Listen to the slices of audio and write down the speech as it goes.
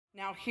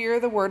Now hear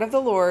the word of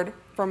the Lord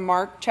from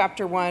Mark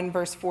chapter 1,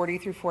 verse 40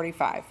 through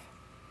 45.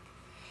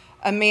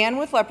 A man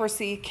with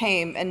leprosy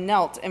came and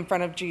knelt in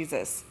front of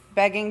Jesus,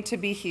 begging to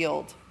be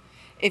healed.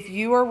 "If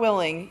you are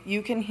willing,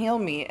 you can heal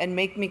me and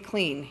make me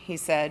clean," he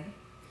said.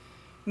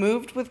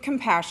 Moved with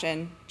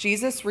compassion,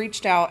 Jesus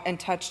reached out and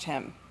touched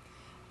him.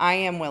 "I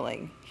am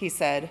willing," he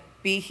said,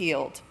 "be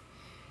healed."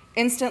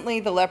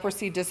 Instantly the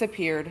leprosy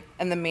disappeared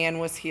and the man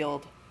was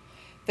healed.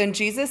 Then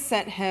Jesus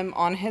sent him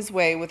on his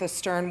way with a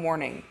stern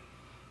warning.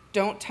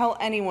 "Don't tell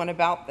anyone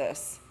about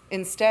this.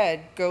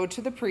 Instead, go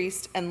to the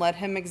priest and let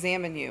him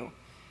examine you.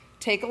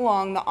 Take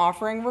along the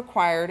offering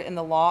required in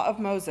the law of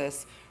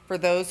Moses for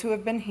those who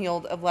have been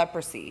healed of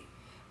leprosy.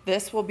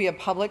 This will be a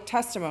public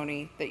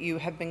testimony that you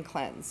have been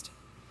cleansed."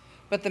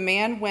 But the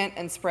man went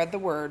and spread the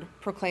word,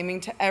 proclaiming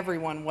to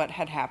everyone what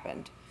had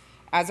happened.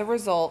 As a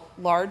result,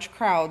 large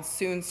crowds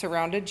soon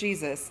surrounded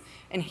Jesus,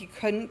 and he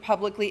couldn't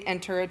publicly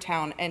enter a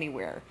town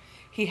anywhere.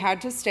 He had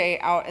to stay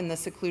out in the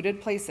secluded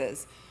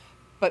places,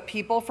 but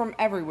people from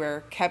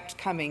everywhere kept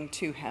coming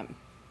to him.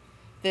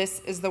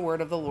 This is the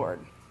word of the Lord.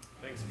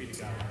 Thanks be to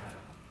God.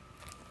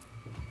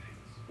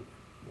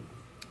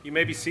 You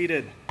may be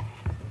seated.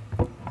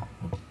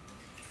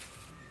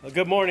 Well,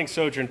 good morning,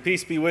 Sojourn.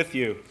 Peace be with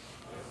you.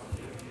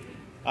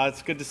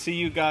 It's good to see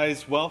you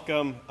guys.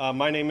 Welcome.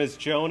 My name is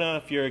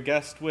Jonah. If you're a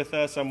guest with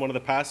us, I'm one of the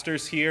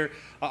pastors here.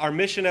 Our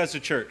mission as a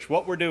church,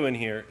 what we're doing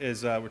here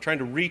is we're trying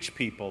to reach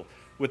people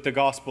with the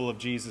gospel of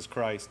Jesus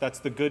Christ. That's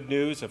the good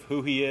news of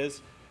who he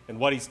is and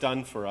what he's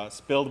done for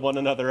us. Build one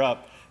another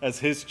up as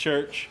his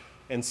church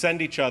and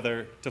send each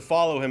other to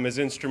follow him as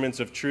instruments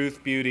of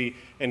truth, beauty,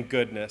 and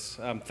goodness.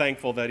 I'm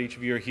thankful that each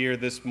of you are here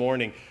this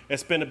morning.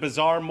 It's been a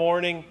bizarre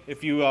morning.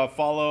 If you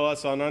follow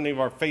us on any of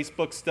our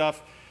Facebook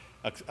stuff,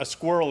 a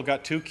squirrel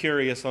got too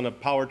curious on a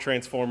power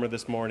transformer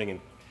this morning,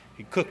 and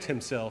he cooked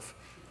himself,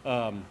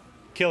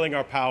 killing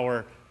our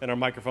power and our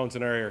microphones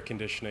and our air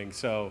conditioning.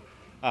 So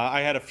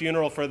I had a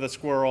funeral for the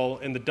squirrel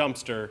in the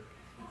dumpster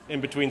in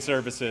between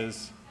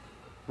services.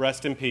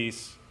 Rest in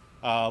peace.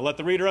 Let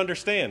the reader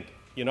understand.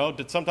 You know,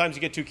 sometimes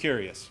you get too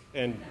curious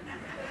and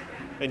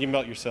you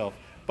melt yourself.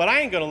 But I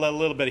ain't going to let a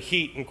little bit of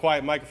heat and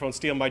quiet microphone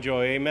steal my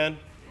joy. Amen?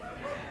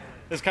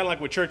 It's kind of like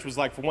what church was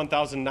like for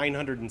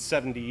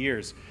 1,970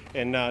 years.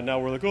 And now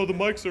we're like, oh, the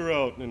mics are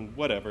out and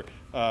whatever.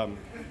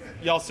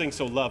 Y'all sing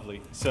so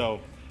lovely. So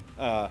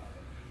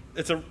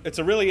it's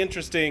a really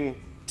interesting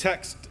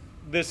text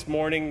this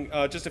morning.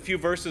 Just a few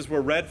verses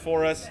were read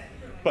for us.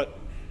 But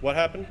what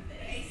happened?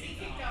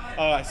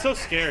 It's so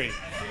scary.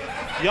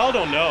 Y'all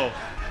don't know.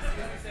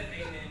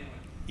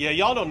 Yeah,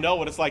 y'all don't know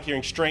what it's like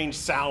hearing strange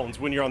sounds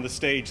when you're on the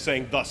stage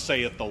saying, "Thus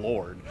saith the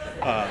Lord."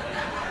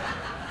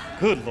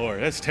 Good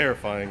Lord, that's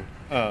terrifying.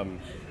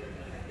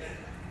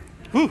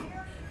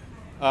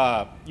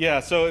 Yeah,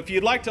 so if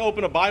you'd like to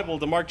open a Bible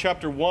to Mark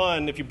chapter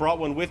 1, if you brought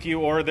one with you,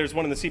 or there's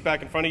one in the seat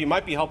back in front of you, it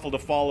might be helpful to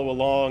follow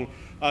along,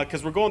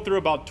 because we're going through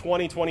about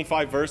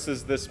 25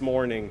 verses this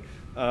morning,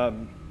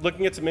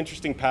 looking at some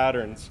interesting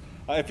patterns.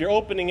 If you're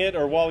opening it,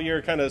 or while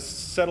you're kind of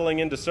settling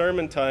into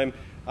sermon time,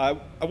 I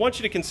want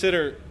you to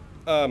consider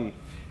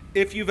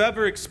if you've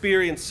ever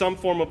experienced some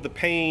form of the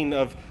pain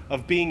of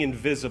being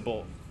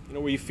invisible, you know,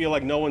 where you feel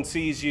like no one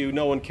sees you,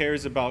 no one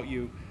cares about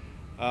you,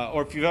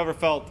 or if you've ever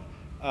felt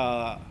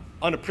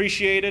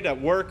unappreciated at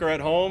work or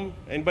at home.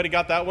 Anybody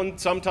got that one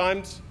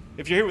sometimes?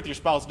 If you're here with your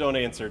spouse, don't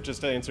answer.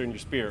 Just answer in your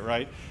spirit,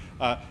 right?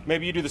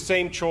 Maybe you do the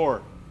same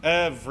chore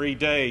every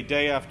day,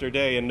 day after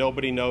day, and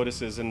nobody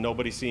notices and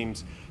nobody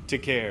seems to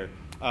care.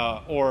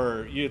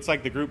 Or it's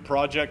like the group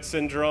project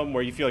syndrome,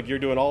 where you feel like you're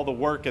doing all the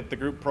work at the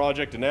group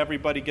project and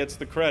everybody gets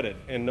the credit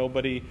and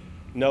nobody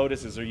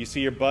notices. Or you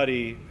see your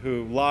buddy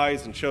who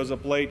lies and shows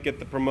up late get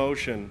the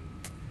promotion.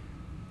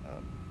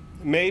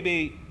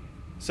 Maybe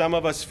some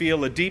of us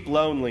feel a deep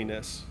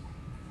loneliness.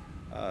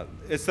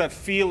 It's that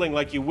feeling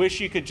like you wish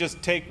you could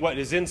just take what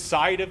is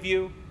inside of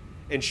you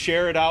and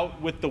share it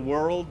out with the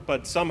world,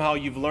 but somehow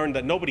you've learned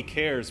that nobody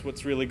cares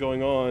what's really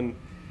going on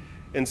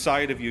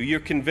inside of you. You're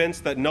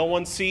convinced that no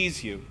one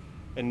sees you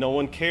and no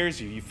one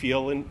cares you. You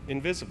feel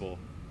invisible.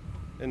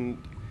 And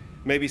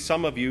maybe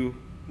some of you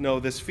know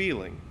this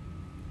feeling.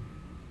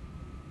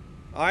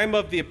 I'm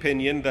of the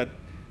opinion that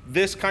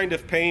this kind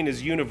of pain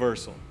is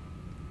universal.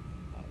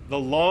 The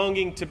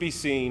longing to be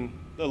seen,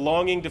 the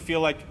longing to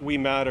feel like we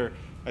matter,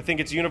 I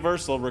think it's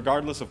universal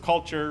regardless of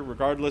culture,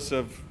 regardless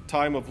of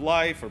time of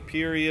life or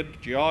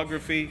period,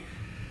 geography.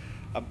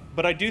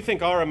 But I do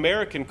think our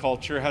American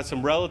culture has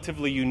some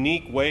relatively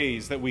unique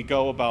ways that we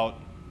go about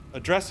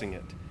addressing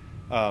it.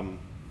 I'll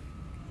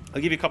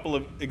give you a couple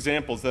of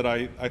examples that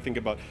I think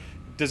about.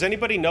 Does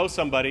anybody know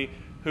somebody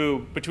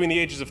who, between the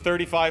ages of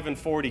 35 and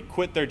 40,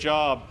 quit their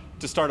job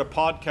to start a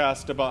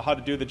podcast about how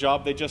to do the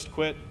job they just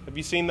quit? Have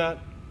you seen that?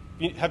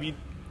 Have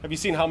you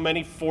seen how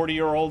many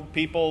 40-year-old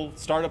people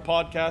start a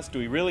podcast? Do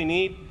we really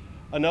need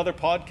another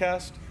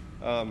podcast?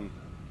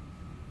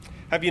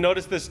 Have you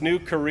noticed this new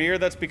career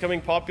that's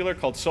becoming popular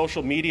called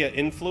social media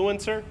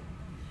influencer?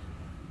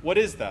 What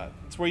is that?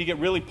 It's where you get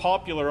really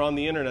popular on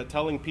the internet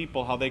telling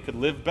people how they could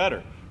live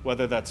better,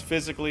 whether that's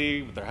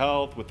physically, with their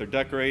health, with their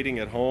decorating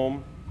at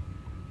home.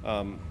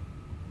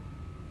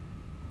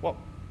 Well,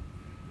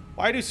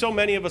 why do so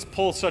many of us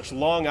pull such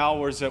long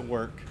hours at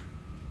work?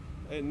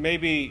 And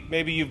maybe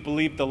you've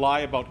believed the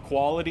lie about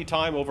quality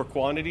time over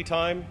quantity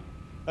time.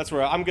 That's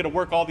where I'm going to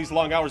work all these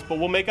long hours, but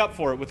we'll make up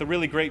for it with a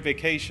really great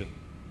vacation.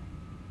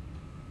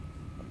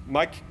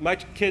 My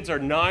kids are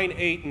 9,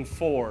 8, and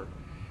 4,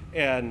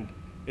 and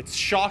it's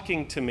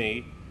shocking to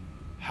me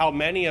how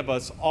many of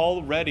us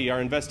already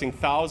are investing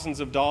thousands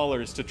of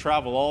dollars to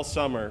travel all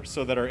summer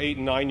so that our 8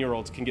 and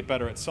 9-year-olds can get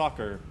better at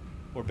soccer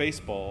or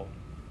baseball.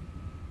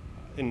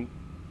 And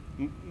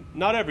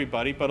not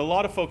everybody, but a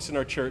lot of folks in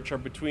our church are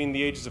between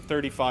the ages of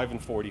 35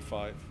 and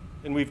 45,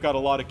 and we've got a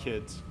lot of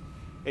kids.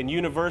 And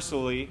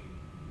universally,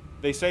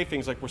 they say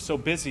things like, we're so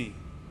busy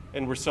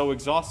and we're so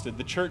exhausted.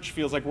 The church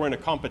feels like we're in a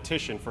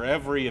competition for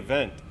every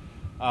event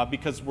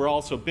because we're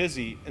all so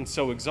busy and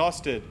so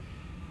exhausted,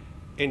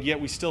 and yet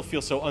we still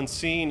feel so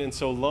unseen and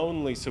so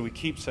lonely, so we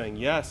keep saying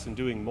yes and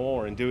doing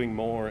more and doing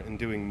more and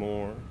doing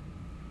more.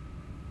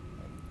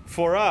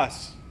 For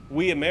us,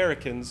 we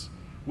Americans,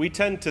 we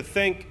tend to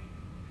think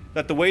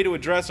that the way to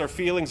address our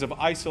feelings of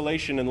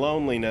isolation and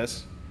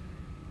loneliness,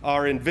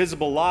 our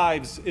invisible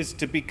lives, is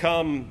to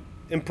become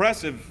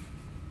impressive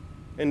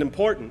and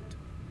important.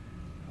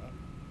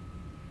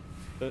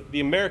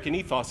 The American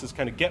ethos is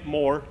kind of get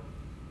more,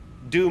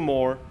 do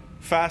more,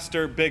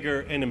 faster,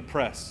 bigger, and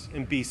impress,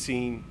 and be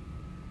seen.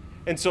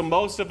 And so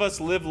most of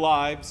us live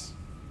lives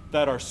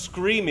that are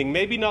screaming,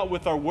 maybe not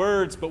with our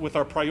words, but with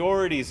our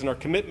priorities and our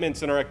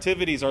commitments and our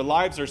activities. Our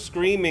lives are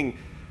screaming,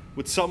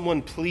 would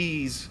someone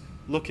please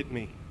look at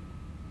me?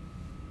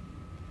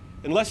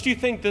 Unless you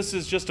think this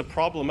is just a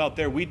problem out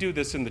there, we do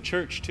this in the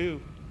church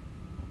too.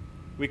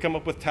 We come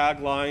up with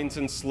taglines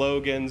and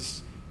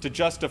slogans to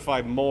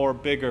justify more,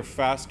 bigger,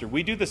 faster.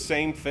 We do the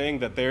same thing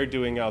that they're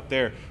doing out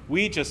there.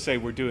 We just say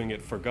we're doing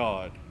it for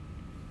God.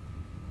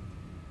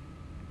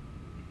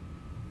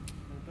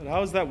 But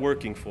how is that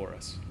working for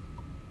us?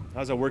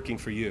 How's that working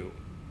for you?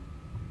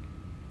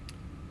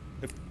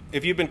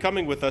 If you've been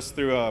coming with us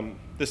through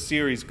this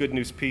series, Good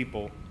News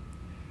People,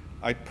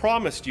 I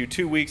promised you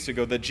 2 weeks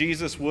ago that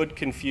Jesus would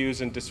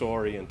confuse and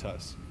disorient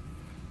us.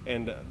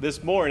 And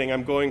this morning,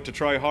 I'm going to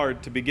try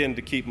hard to begin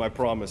to keep my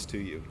promise to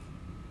you.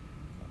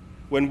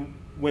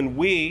 When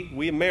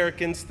we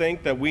Americans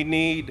think that we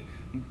need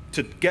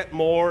to get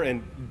more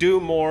and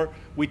do more,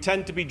 we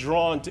tend to be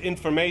drawn to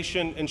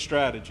information and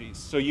strategies.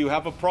 So you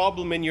have a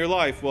problem in your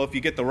life. Well, if you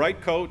get the right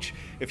coach,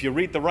 if you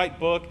read the right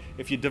book,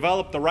 if you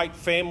develop the right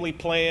family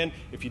plan,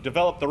 if you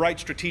develop the right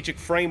strategic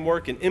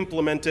framework and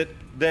implement it,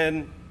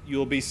 then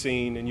you'll be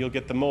seen and you'll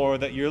get the more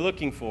that you're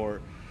looking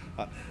for.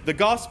 The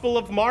Gospel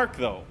of Mark,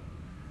 though,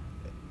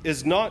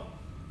 is not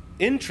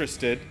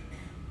interested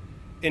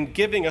in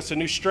giving us a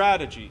new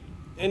strategy.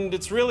 And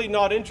it's really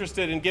not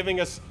interested in giving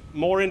us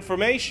more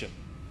information.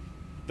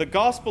 The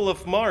Gospel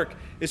of Mark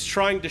is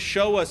trying to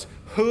show us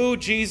who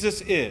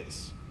Jesus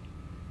is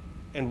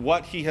and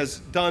what he has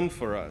done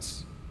for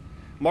us.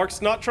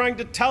 Mark's not trying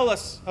to tell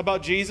us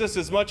about Jesus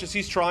as much as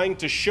he's trying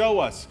to show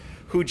us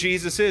who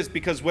Jesus is,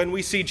 because when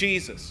we see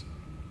Jesus,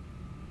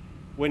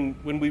 when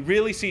we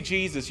really see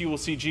Jesus, you will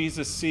see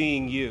Jesus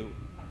seeing you,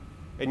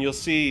 and you'll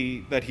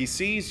see that he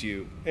sees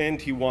you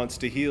and he wants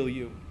to heal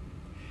you.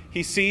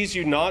 He sees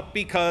you not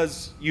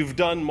because you've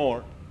done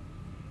more,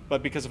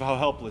 but because of how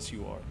helpless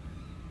you are.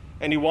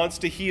 And he wants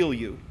to heal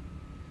you,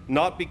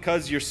 not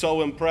because you're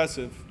so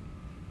impressive,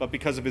 but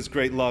because of his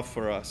great love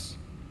for us.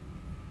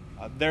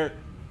 There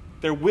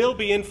will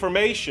be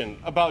information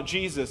about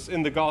Jesus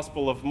in the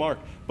Gospel of Mark,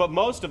 but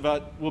most of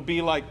it will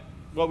be like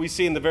what we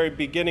see in the very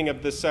beginning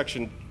of this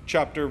section,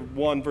 chapter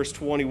 1, verse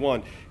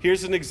 21.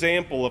 Here's an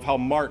example of how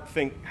Mark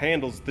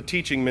handles the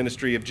teaching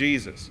ministry of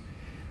Jesus.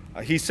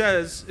 He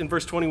says in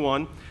verse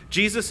 21,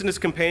 Jesus and his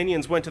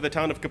companions went to the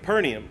town of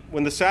Capernaum.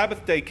 When the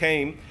Sabbath day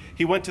came,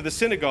 he went to the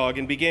synagogue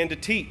and began to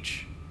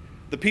teach.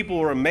 The people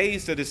were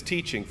amazed at his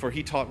teaching, for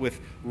he taught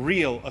with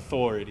real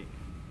authority.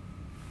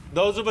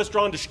 Those of us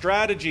drawn to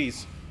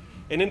strategies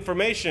and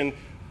information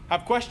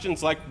have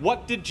questions like,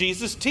 what did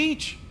Jesus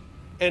teach?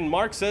 And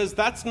Mark says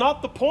that's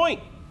not the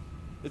point.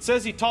 It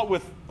says he taught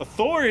with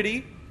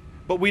authority,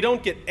 but we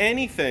don't get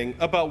anything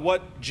about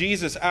what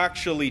Jesus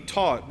actually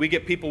taught. We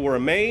get people were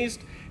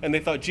amazed and they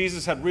thought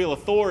Jesus had real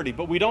authority,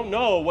 but we don't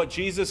know what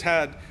Jesus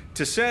had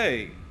to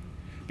say.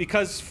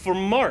 Because for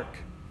Mark,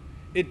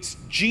 it's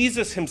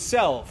Jesus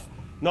himself,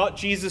 not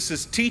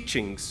Jesus'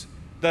 teachings,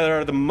 that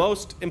are the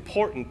most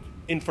important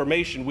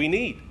information we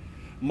need.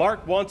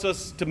 Mark wants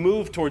us to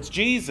move towards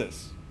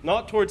Jesus,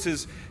 not towards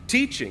his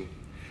teaching.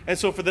 And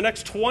so for the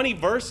next 20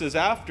 verses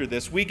after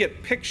this, we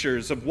get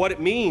pictures of what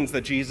it means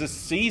that Jesus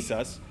sees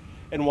us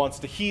and wants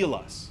to heal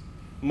us.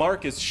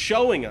 Mark is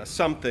showing us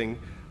something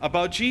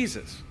about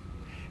Jesus.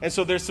 And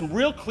so there's some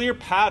real clear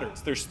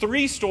patterns. There's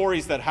 3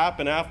 stories that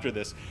happen after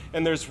this,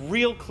 and there's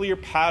real clear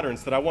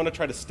patterns that I want to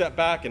try to step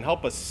back and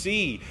help us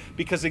see,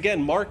 because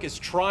again, Mark is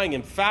trying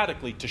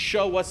emphatically to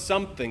show us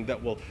something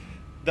that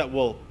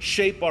will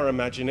shape our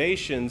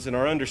imaginations and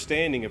our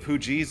understanding of who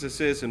Jesus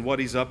is and what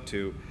he's up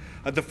to.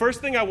 The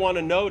first thing I want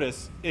to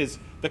notice is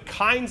the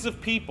kinds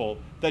of people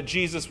that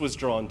Jesus was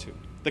drawn to,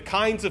 the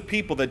kinds of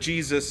people that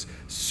Jesus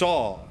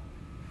saw.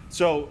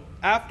 So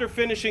after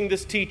finishing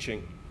this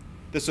teaching,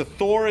 this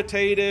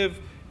authoritative,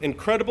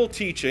 incredible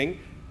teaching,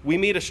 we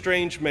meet a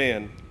strange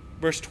man.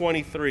 Verse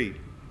 23.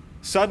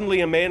 Suddenly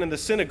a man in the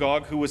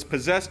synagogue who was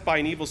possessed by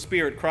an evil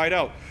spirit cried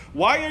out,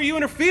 "Why are you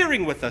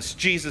interfering with us,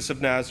 Jesus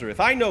of Nazareth?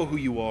 I know who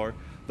you are,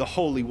 the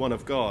Holy One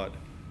of God."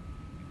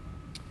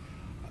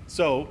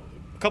 So,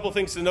 a couple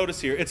things to notice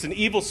here. It's an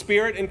evil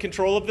spirit in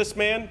control of this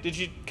man. Did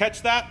you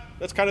catch that?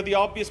 That's kind of the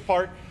obvious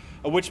part,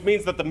 which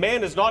means that the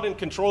man is not in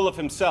control of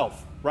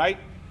himself, right?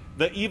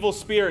 The evil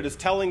spirit is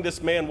telling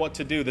this man what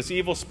to do. This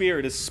evil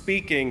spirit is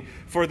speaking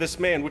for this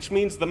man, which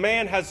means the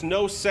man has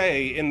no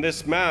say in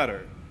this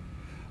matter.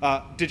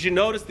 Did you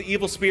notice the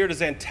evil spirit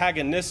is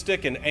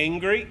antagonistic and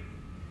angry?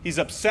 He's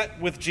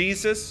upset with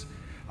Jesus.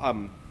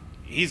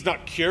 He's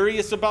not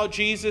curious about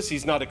Jesus.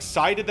 He's not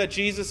excited that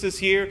Jesus is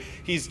here.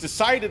 He's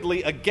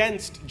decidedly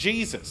against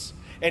Jesus.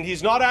 And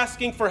he's not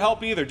asking for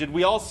help either. Did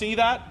we all see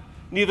that?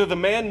 Neither the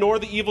man nor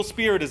the evil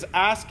spirit is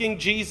asking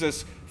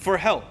Jesus for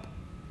help.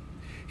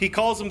 He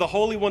calls him the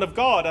Holy One of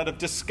God out of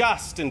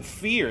disgust and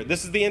fear.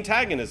 This is the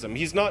antagonism.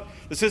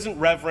 This isn't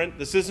reverent.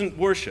 This isn't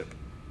worship.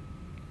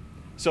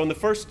 So in the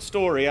first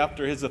story,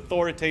 after his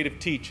authoritative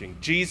teaching,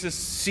 Jesus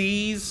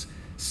sees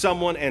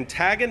someone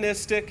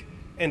antagonistic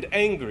and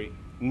angry,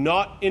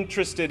 not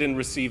interested in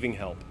receiving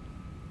help.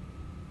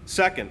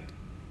 Second,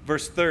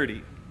 verse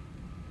 30.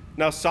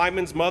 Now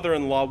Simon's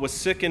mother-in-law was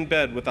sick in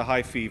bed with a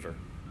high fever.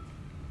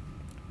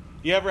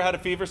 You ever had a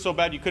fever so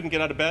bad you couldn't get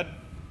out of bed?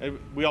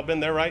 We all been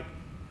there, right?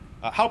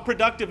 How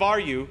productive are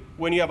you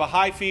when you have a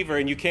high fever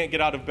and you can't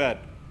get out of bed?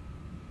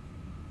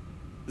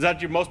 Is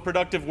that your most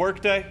productive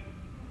work day?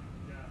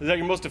 Is that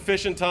your most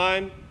efficient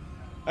time?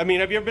 I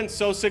mean, have you ever been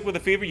so sick with a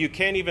fever you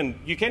can't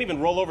even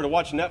roll over to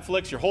watch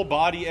Netflix? Your whole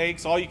body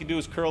aches. All you can do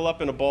is curl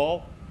up in a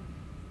ball.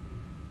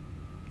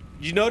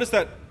 You notice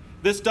that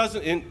this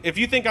doesn't, if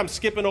you think I'm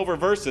skipping over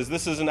verses,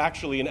 this isn't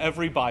actually in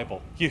every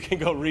Bible. You can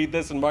go read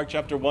this in Mark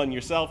chapter 1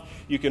 yourself.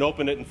 You can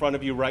open it in front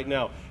of you right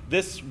now.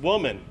 This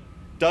woman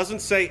doesn't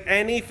say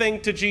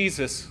anything to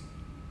Jesus.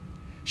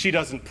 She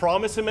doesn't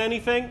promise him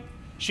anything.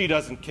 She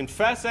doesn't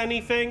confess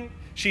anything.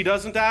 She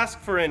doesn't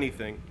ask for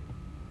anything.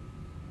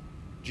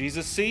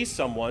 Jesus sees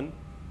someone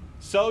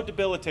so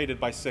debilitated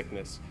by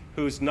sickness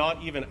who's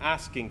not even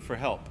asking for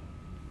help.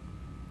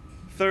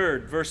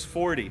 Third, verse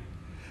 40.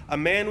 A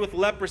man with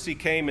leprosy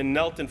came and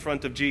knelt in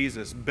front of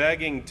Jesus,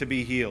 begging to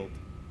be healed.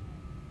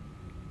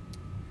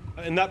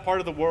 In that part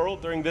of the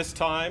world, during this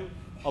time,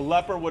 a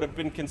leper would have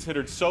been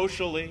considered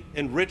socially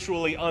and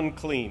ritually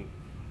unclean.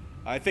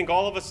 I think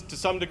all of us, to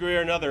some degree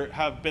or another,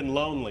 have been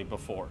lonely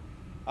before.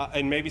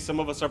 And maybe some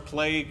of us are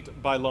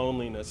plagued by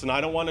loneliness. And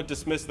I don't want to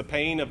dismiss the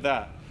pain of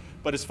that.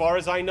 But as far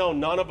as I know,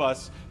 none of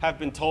us have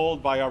been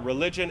told by our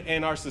religion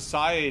and our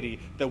society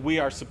that we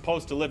are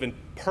supposed to live in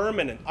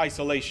permanent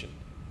isolation.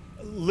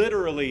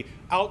 Literally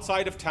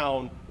outside of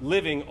town,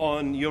 living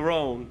on your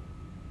own.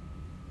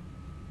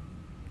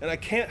 And I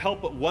can't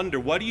help but wonder,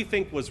 what do you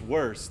think was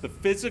worse? The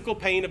physical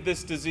pain of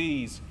this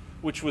disease,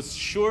 which was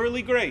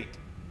surely great,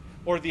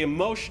 or the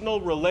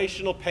emotional,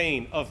 relational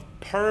pain of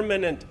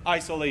permanent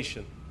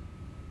isolation?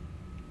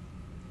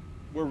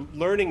 We're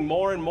learning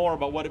more and more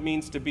about what it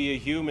means to be a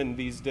human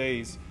these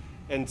days.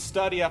 And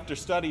study after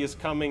study is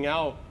coming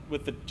out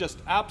with the just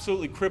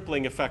absolutely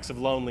crippling effects of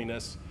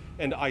loneliness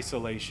and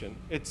isolation.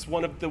 It's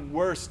one of the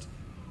worst,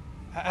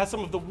 has some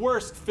of the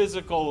worst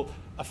physical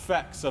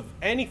effects of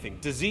anything.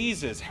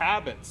 Diseases,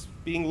 habits,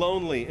 being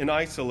lonely and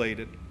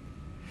isolated.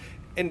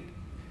 And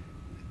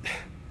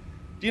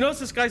do you notice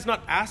this guy's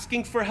not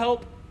asking for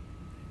help,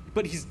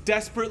 but he's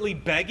desperately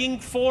begging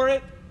for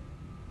it?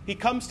 He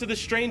comes to the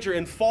stranger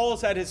and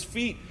falls at his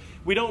feet.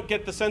 We don't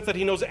get the sense that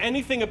he knows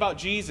anything about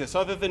Jesus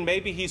other than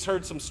maybe he's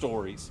heard some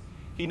stories.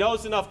 He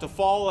knows enough to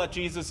fall at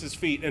Jesus'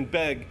 feet and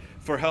beg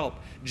for help.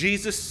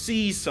 Jesus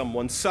sees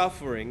someone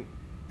suffering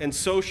and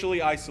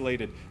socially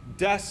isolated,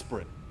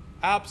 desperate,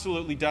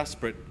 absolutely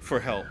desperate for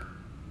help.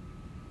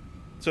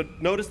 So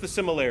notice the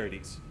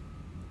similarities.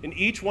 In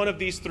each one of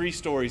these three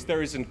stories,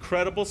 there is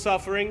incredible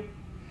suffering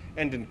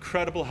and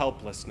incredible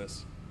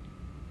helplessness.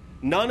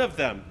 None of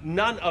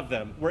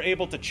them were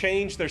able to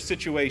change their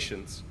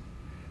situations.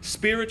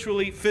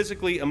 Spiritually,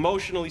 physically,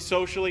 emotionally,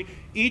 socially,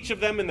 each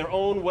of them in their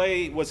own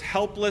way was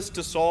helpless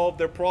to solve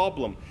their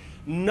problem.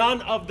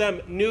 None of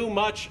them knew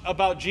much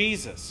about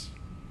Jesus.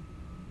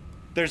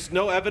 There's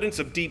no evidence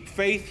of deep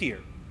faith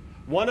here.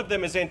 One of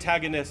them is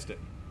antagonistic.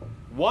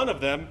 One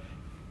of them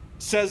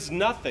says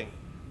nothing.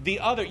 The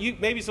other,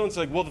 maybe someone's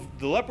like, well,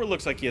 the leper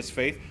looks like he has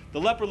faith.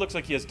 The leper looks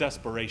like he has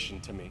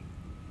desperation to me.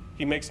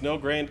 He makes no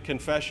grand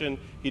confession.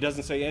 He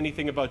doesn't say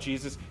anything about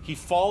Jesus. He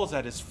falls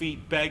at his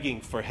feet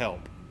begging for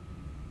help.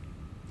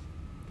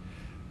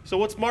 So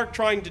what's Mark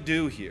trying to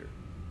do here?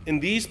 In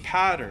these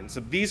patterns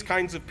of these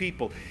kinds of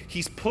people,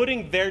 he's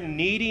putting their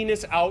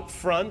neediness out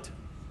front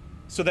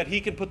so that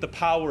he can put the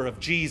power of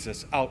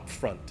Jesus out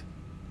front.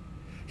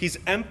 He's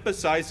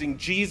emphasizing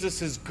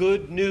Jesus'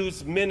 good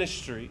news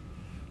ministry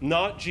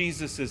not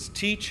Jesus'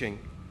 teaching.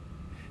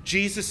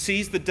 Jesus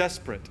sees the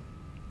desperate.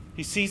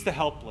 He sees the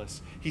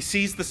helpless. He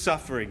sees the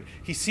suffering.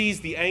 He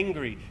sees the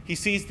angry. He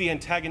sees the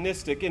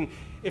antagonistic. And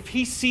if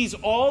he sees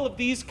all of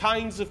these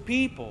kinds of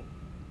people,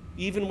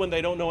 even when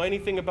they don't know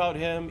anything about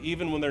him,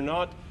 even when they're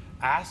not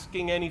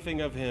asking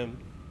anything of him,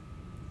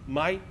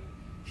 might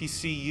he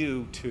see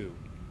you too?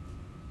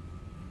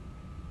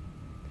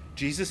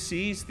 Jesus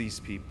sees these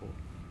people,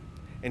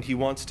 and he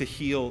wants to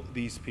heal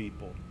these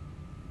people.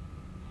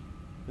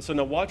 And so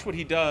now watch what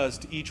he does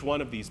to each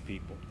one of these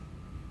people.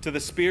 To the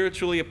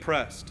spiritually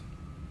oppressed,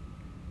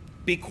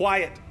 "Be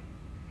quiet.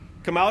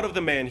 Come out of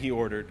the man," he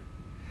ordered.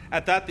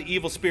 At that, the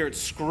evil spirit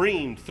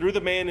screamed, threw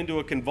the man into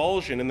a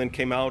convulsion, and then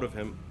came out of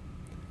him.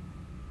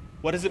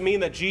 What does it mean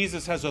that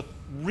Jesus has a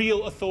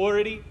real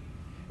authority?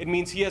 It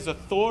means he has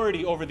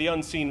authority over the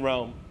unseen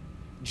realm.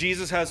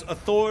 Jesus has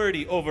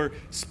authority over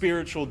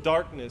spiritual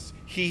darkness.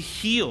 He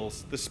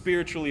heals the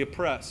spiritually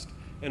oppressed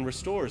and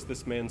restores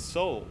this man's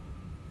soul.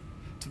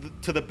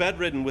 To the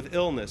bedridden with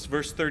illness,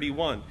 verse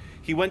 31,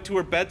 he went to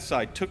her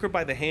bedside, took her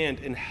by the hand,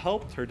 and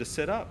helped her to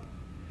sit up.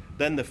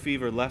 Then the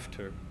fever left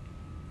her.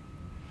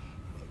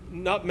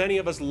 Not many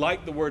of us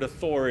like the word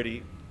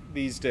authority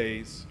these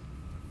days.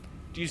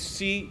 Do you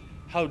see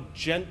how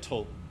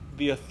gentle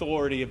the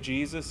authority of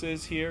Jesus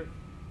is here?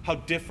 How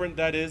different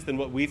that is than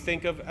what we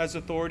think of as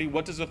authority?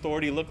 What does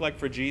authority look like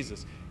for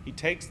Jesus? He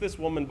takes this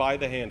woman by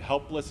the hand,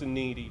 helpless and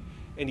needy,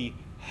 and he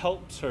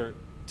helps her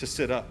to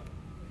sit up.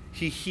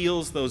 He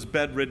heals those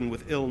bedridden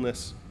with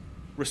illness,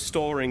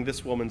 restoring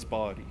this woman's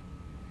body.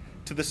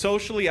 To the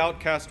socially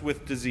outcast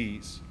with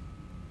disease,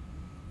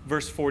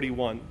 verse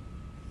 41,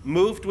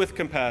 moved with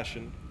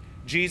compassion,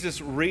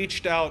 Jesus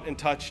reached out and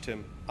touched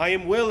him. "I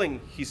am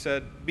willing," he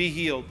said, "be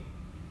healed."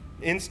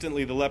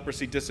 Instantly the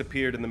leprosy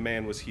disappeared and the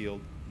man was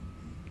healed.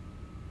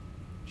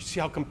 You see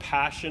how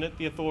compassionate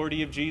the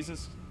authority of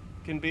Jesus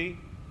can be?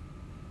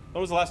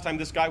 When was the last time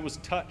this guy was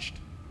touched?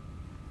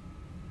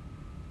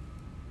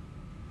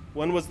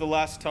 When was the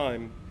last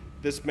time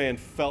this man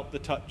felt the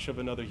touch of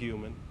another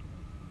human?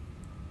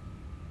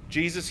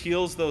 Jesus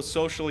heals those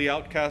socially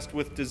outcast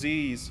with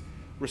disease,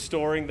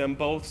 restoring them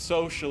both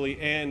socially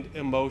and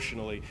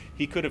emotionally.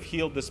 He could have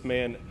healed this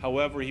man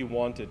however he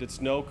wanted.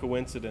 It's no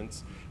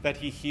coincidence that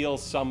he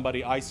heals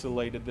somebody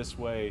isolated this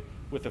way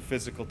with a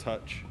physical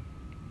touch.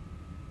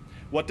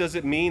 What does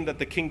it mean that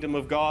the kingdom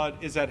of God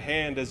is at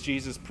hand, as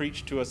Jesus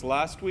preached to us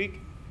last week?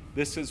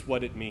 This is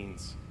what it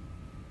means.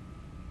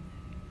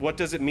 What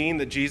does it mean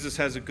that Jesus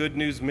has a good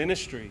news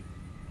ministry?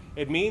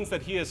 It means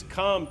that he has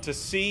come to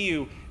see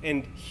you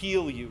and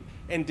heal you,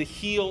 and to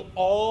heal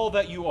all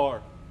that you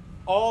are,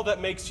 all that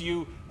makes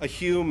you a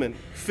human,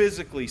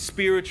 physically,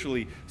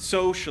 spiritually,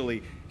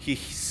 socially. He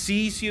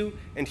sees you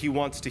and he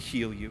wants to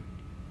heal you.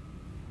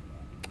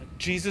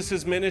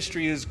 Jesus'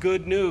 ministry is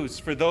good news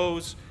for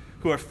those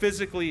who are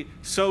physically,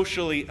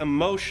 socially,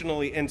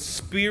 emotionally, and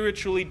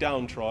spiritually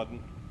downtrodden.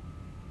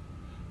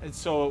 And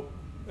so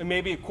it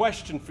may be a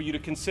question for you to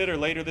consider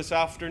later this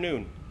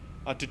afternoon,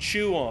 to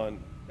chew on.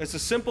 It's a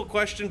simple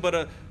question, but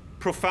a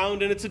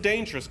profound, and it's a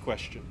dangerous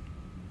question.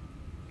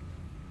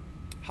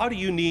 How do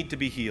you need to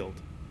be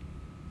healed?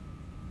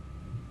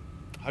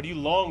 How do you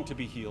long to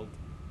be healed?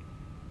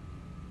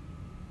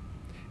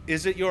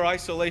 Is it your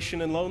isolation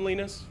and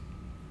loneliness?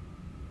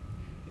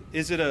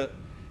 Is it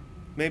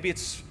maybe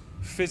it's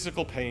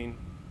physical pain.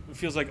 It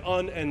feels like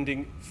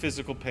unending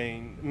physical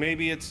pain.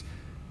 Maybe it's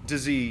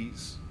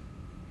disease.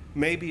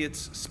 Maybe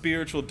it's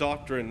spiritual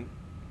doctrine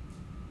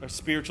or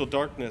spiritual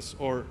darkness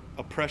or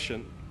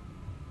oppression.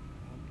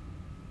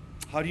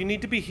 How do you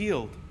need to be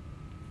healed?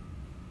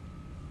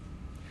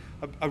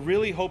 I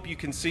really hope you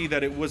can see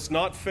that it was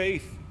not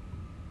faith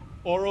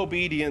or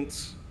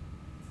obedience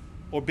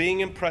or being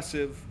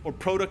impressive or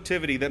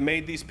productivity that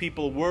made these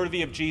people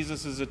worthy of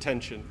Jesus'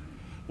 attention.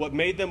 What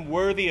made them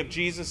worthy of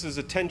Jesus'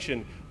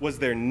 attention was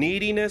their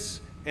neediness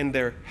and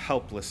their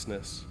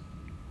helplessness.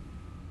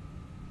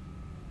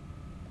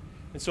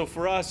 And so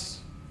for us,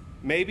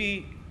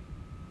 maybe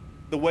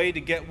the way to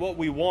get what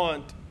we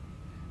want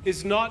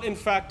is not, in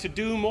fact, to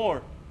do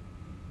more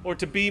or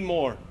to be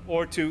more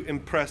or to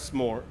impress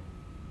more.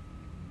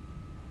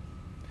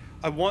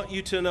 I want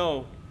you to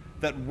know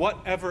that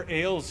whatever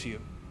ails you,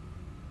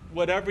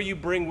 whatever you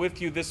bring with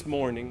you this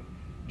morning,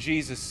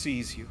 Jesus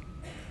sees you.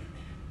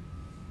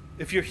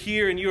 If you're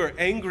here and you are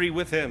angry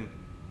with him,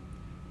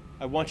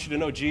 I want you to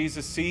know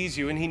Jesus sees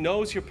you and he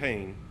knows your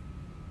pain.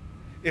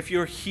 If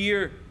you're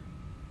here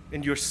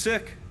and you're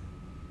sick,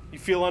 you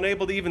feel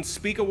unable to even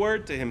speak a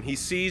word to him, he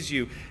sees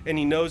you and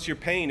he knows your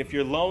pain. If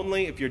you're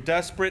lonely, if you're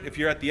desperate, if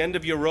you're at the end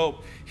of your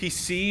rope, he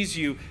sees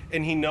you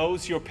and he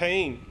knows your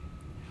pain.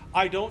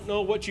 I don't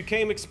know what you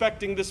came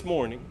expecting this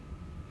morning.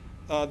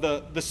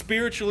 The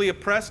spiritually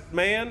oppressed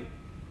man,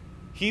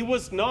 he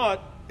was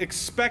not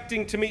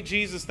expecting to meet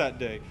Jesus that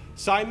day.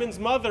 Simon's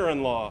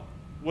mother-in-law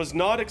was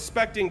not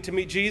expecting to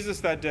meet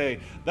Jesus that day.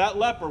 That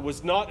leper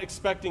was not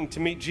expecting to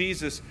meet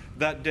Jesus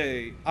that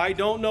day. I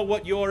don't know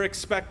what you're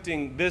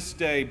expecting this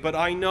day, but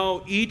I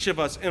know each of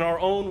us in our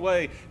own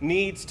way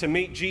needs to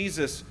meet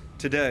Jesus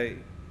today.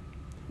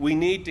 We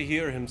need to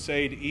hear him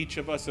say to each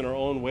of us in our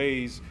own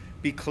ways,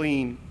 be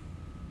clean,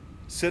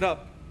 sit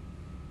up.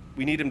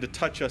 We need him to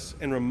touch us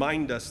and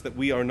remind us that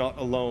we are not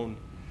alone.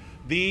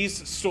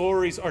 These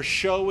stories are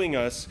showing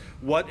us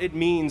what it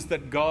means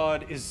that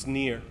God is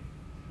near,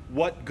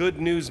 what good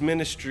news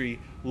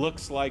ministry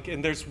looks like.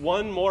 And there's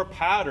one more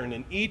pattern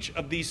in each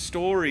of these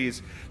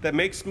stories that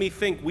makes me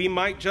think we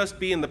might just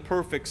be in the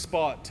perfect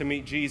spot to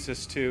meet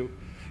Jesus too.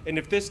 And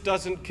if this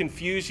doesn't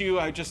confuse you,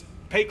 I just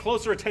pay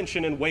closer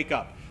attention and wake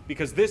up,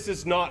 because this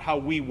is not how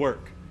we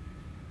work.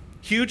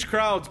 Huge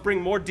crowds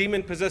bring more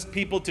demon-possessed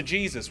people to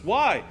Jesus.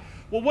 Why?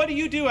 Well, what do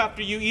you do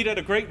after you eat at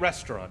a great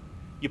restaurant?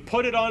 You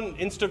put it on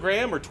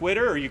Instagram or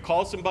Twitter, or you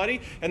call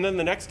somebody, and then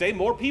the next day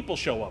more people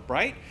show up,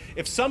 right?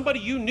 If somebody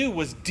you knew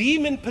was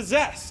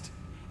demon-possessed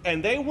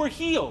and they were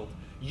healed,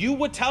 you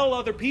would tell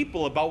other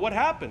people about what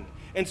happened.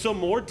 And so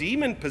more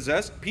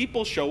demon-possessed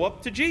people show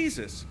up to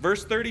Jesus.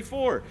 Verse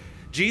 34,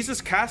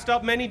 Jesus cast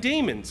out many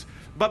demons,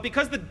 but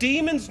because the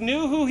demons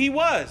knew who he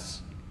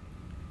was,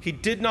 he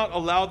did not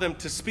allow them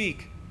to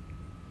speak.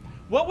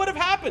 What would have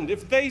happened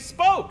if they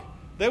spoke?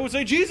 They would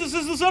say, Jesus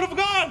is the Son of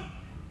God.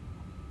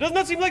 Doesn't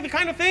that seem like the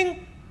kind of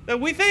thing that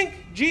we think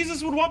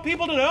Jesus would want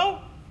people to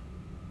know?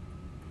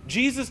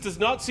 Jesus does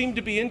not seem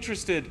to be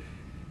interested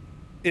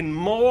in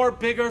more,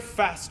 bigger,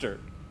 faster.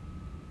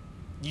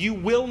 You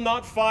will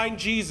not find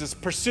Jesus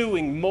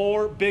pursuing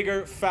more,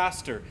 bigger,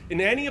 faster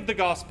in any of the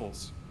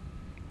Gospels.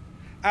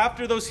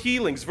 After those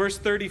healings, verse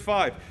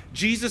 35,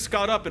 Jesus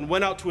got up and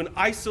went out to an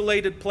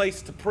isolated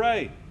place to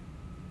pray.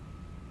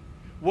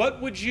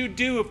 What would you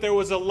do if there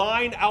was a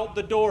line out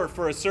the door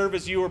for a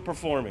service you were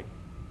performing?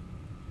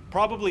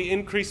 Probably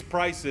increase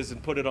prices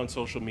and put it on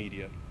social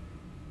media.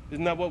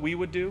 Isn't that what we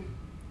would do?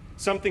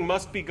 Something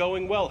must be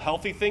going well.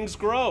 Healthy things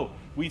grow.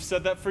 We've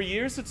said that for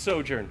years at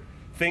Sojourn.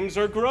 Things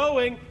are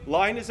growing.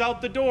 Line is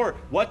out the door.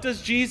 What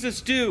does Jesus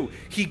do?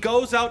 He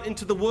goes out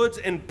into the woods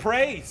and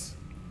prays.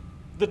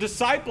 The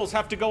disciples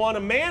have to go on a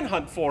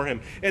manhunt for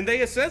him. And they,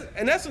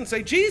 in essence,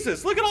 say,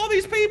 Jesus, look at all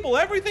these people.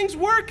 Everything's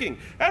working.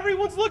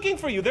 Everyone's looking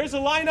for you. There's a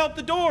line out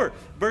the door.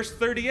 Verse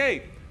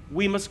 38,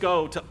 we must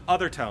go to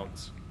other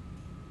towns.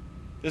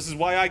 This is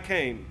why I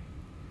came.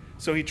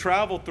 So he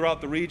traveled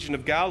throughout the region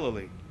of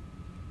Galilee.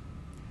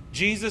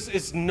 Jesus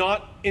is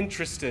not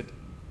interested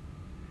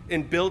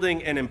in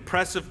building an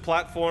impressive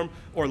platform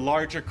or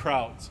larger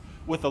crowds.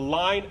 With a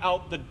line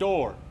out the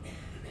door,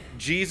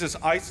 Jesus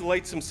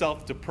isolates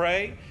himself to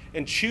pray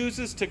and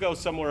chooses to go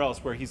somewhere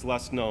else where he's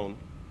less known.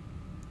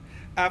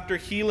 After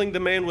healing the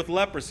man with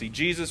leprosy,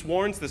 Jesus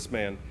warns this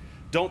man,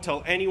 don't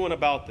tell anyone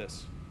about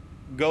this.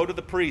 Go to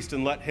the priest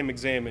and let him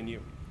examine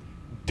you.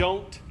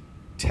 Don't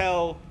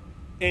tell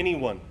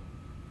anyone.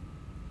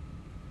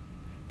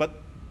 But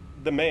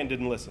the man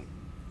didn't listen.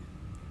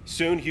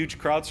 Soon, huge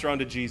crowds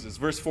surrounded Jesus.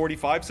 Verse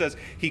 45 says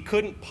he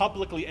couldn't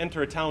publicly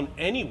enter a town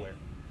anywhere,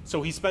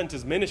 so he spent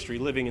his ministry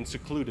living in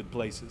secluded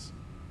places,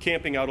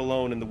 camping out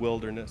alone in the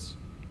wilderness.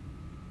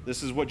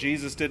 This is what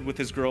Jesus did with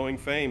his growing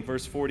fame.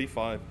 Verse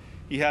 45,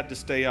 he had to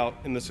stay out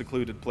in the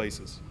secluded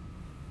places.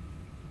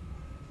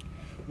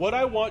 What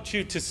I want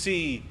you to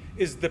see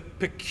is the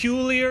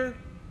peculiar,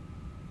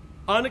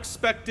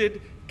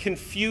 unexpected,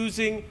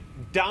 confusing,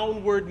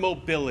 downward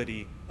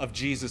mobility of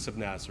Jesus of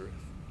Nazareth.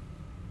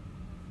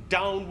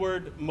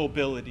 Downward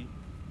mobility.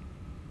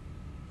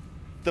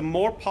 The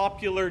more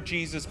popular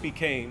Jesus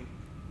became,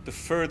 the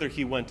further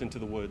he went into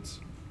the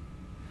woods.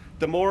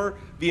 The more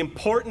the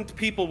important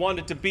people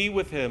wanted to be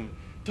with him.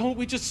 Don't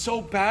we just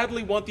so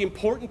badly want the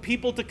important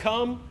people to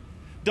come?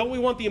 Don't we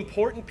want the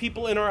important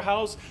people in our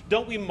house?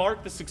 Don't we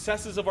mark the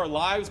successes of our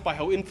lives by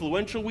how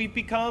influential we've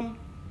become?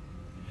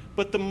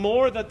 But the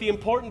more that the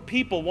important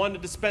people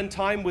wanted to spend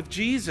time with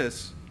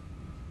Jesus,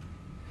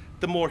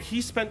 the more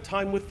he spent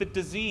time with the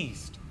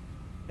diseased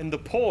and the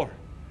poor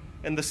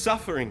and the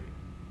suffering.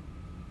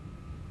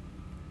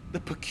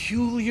 The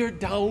peculiar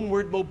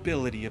downward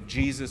mobility of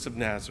Jesus of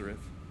Nazareth.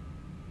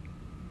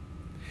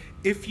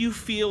 If you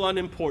feel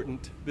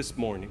unimportant this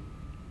morning,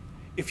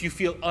 if you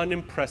feel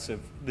unimpressive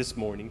this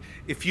morning,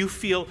 if you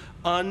feel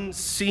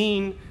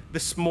unseen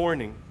this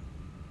morning,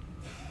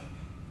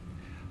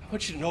 I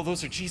want you to know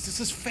those are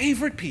Jesus'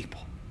 favorite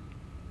people.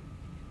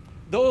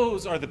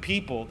 Those are the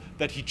people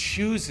that he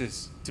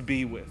chooses to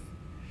be with.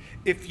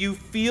 If you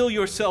feel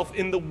yourself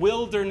in the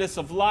wilderness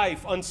of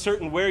life,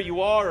 uncertain where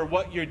you are or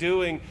what you're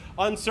doing,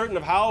 uncertain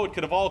of how it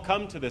could have all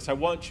come to this, I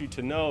want you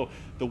to know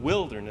the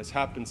wilderness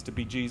happens to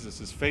be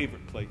Jesus'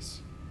 favorite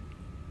place.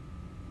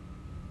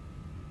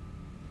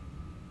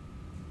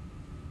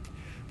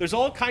 There's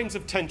all kinds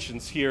of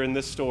tensions here in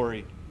this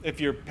story, if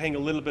you're paying a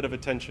little bit of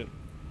attention.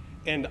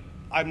 And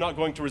I'm not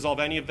going to resolve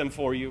any of them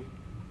for you,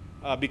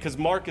 because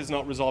Mark is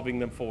not resolving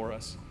them for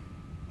us.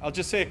 I'll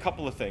just say a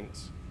couple of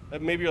things.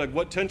 Maybe you're like,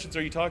 what tensions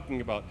are you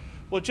talking about?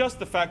 Well, just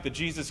the fact that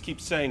Jesus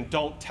keeps saying,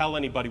 don't tell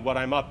anybody what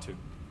I'm up to.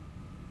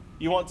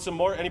 You want some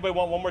more? Anybody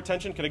want one more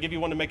tension? Can I give you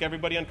one to make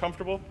everybody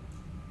uncomfortable?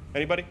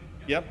 Anybody?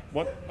 Yep,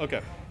 one? Okay.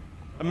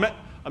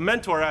 A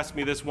mentor asked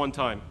me this one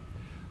time.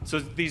 So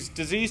these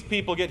diseased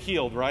people get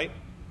healed, right?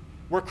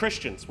 We're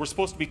Christians. We're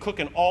supposed to be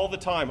cooking all the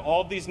time.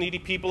 All these needy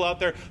people out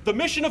there. The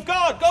mission of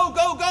God. Go,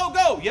 go, go,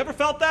 go. You ever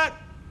felt that?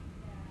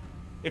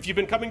 If you've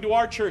been coming to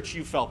our church,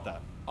 you felt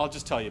that. I'll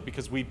just tell you,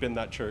 because we've been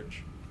that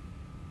church.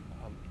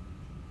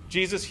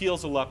 Jesus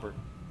heals a leper.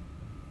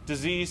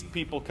 Diseased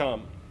people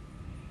come.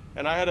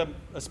 And I had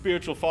a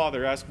spiritual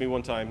father ask me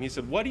one time, he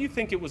said, what do you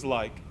think it was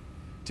like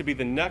to be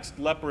the next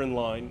leper in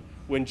line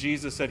when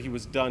Jesus said he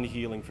was done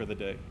healing for the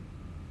day?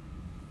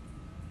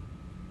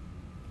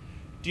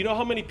 Do you know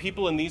how many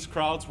people in these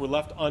crowds were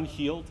left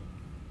unhealed?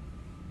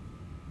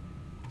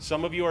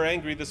 Some of you are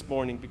angry this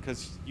morning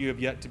because you have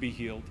yet to be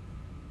healed.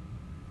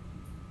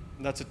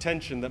 And that's a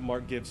tension that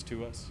Mark gives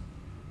to us.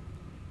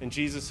 And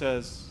Jesus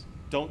says,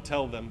 don't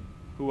tell them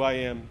who I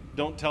am.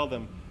 Don't tell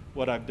them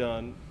what I've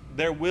done.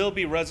 There will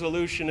be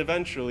resolution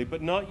eventually,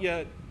 but not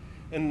yet.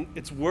 And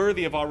it's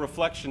worthy of our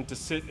reflection to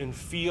sit and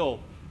feel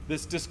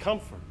this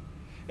discomfort.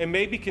 And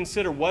maybe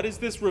consider, what is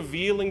this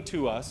revealing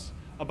to us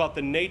about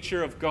the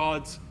nature of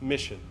God's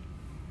mission?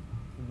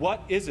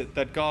 What is it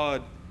that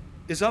God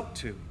is up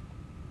to?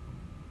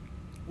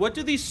 What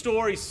do these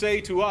stories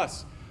say to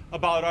us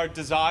about our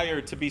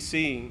desire to be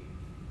seen?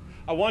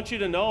 I want you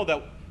to know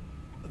that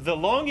the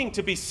longing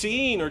to be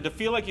seen or to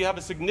feel like you have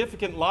a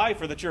significant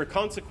life or that you're a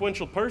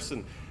consequential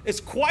person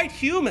is quite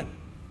human.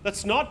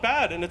 That's not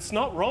bad and it's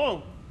not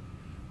wrong.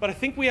 But I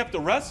think we have to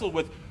wrestle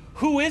with,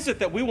 who is it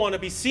that we want to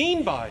be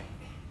seen by?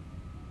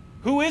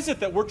 Who is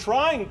it that we're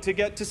trying to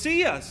get to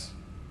see us?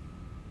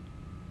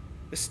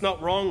 It's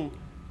not wrong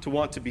to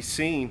want to be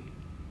seen,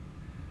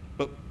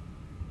 but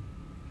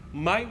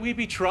might we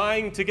be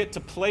trying to get to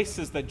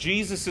places that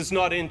Jesus is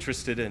not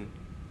interested in?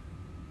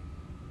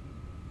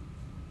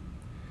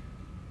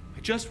 I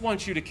just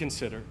want you to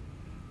consider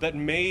that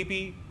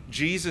maybe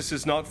Jesus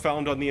is not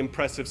found on the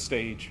impressive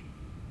stage,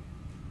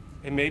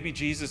 and maybe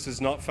Jesus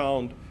is not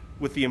found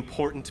with the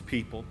important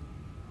people.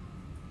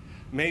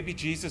 Maybe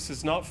Jesus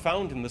is not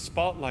found in the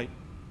spotlight,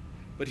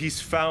 but he's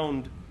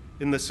found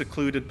in the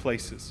secluded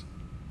places.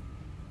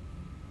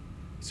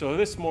 So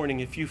this morning,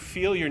 if you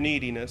feel your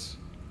neediness,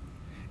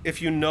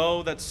 if you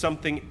know that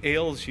something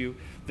ails you,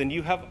 then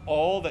you have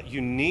all that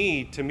you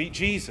need to meet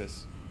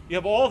Jesus. You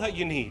have all that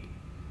you need.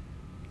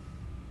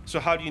 So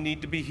how do you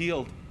need to be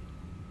healed?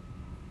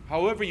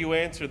 However you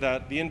answer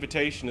that, the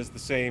invitation is the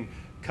same.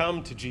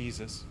 Come to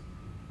Jesus.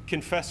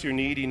 Confess your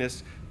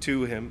neediness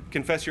to him.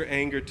 Confess your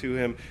anger to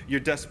him, your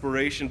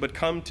desperation, but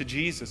come to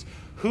Jesus.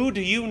 Who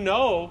do you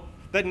know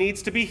that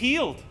needs to be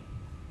healed?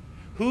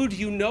 Who do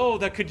you know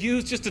that could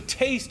use just a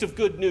taste of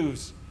good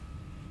news?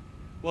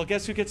 Well,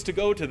 guess who gets to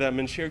go to them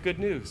and share good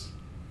news?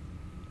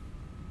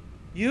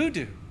 You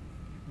do.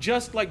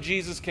 Just like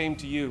Jesus came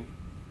to you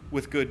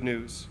with good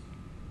news.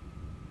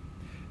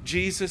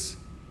 Jesus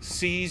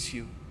sees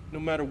you. No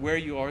matter where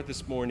you are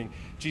this morning,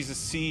 Jesus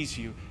sees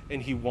you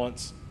and he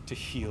wants to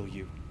heal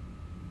you.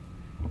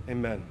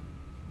 Amen.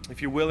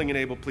 If you're willing and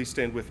able, please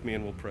stand with me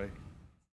and we'll pray.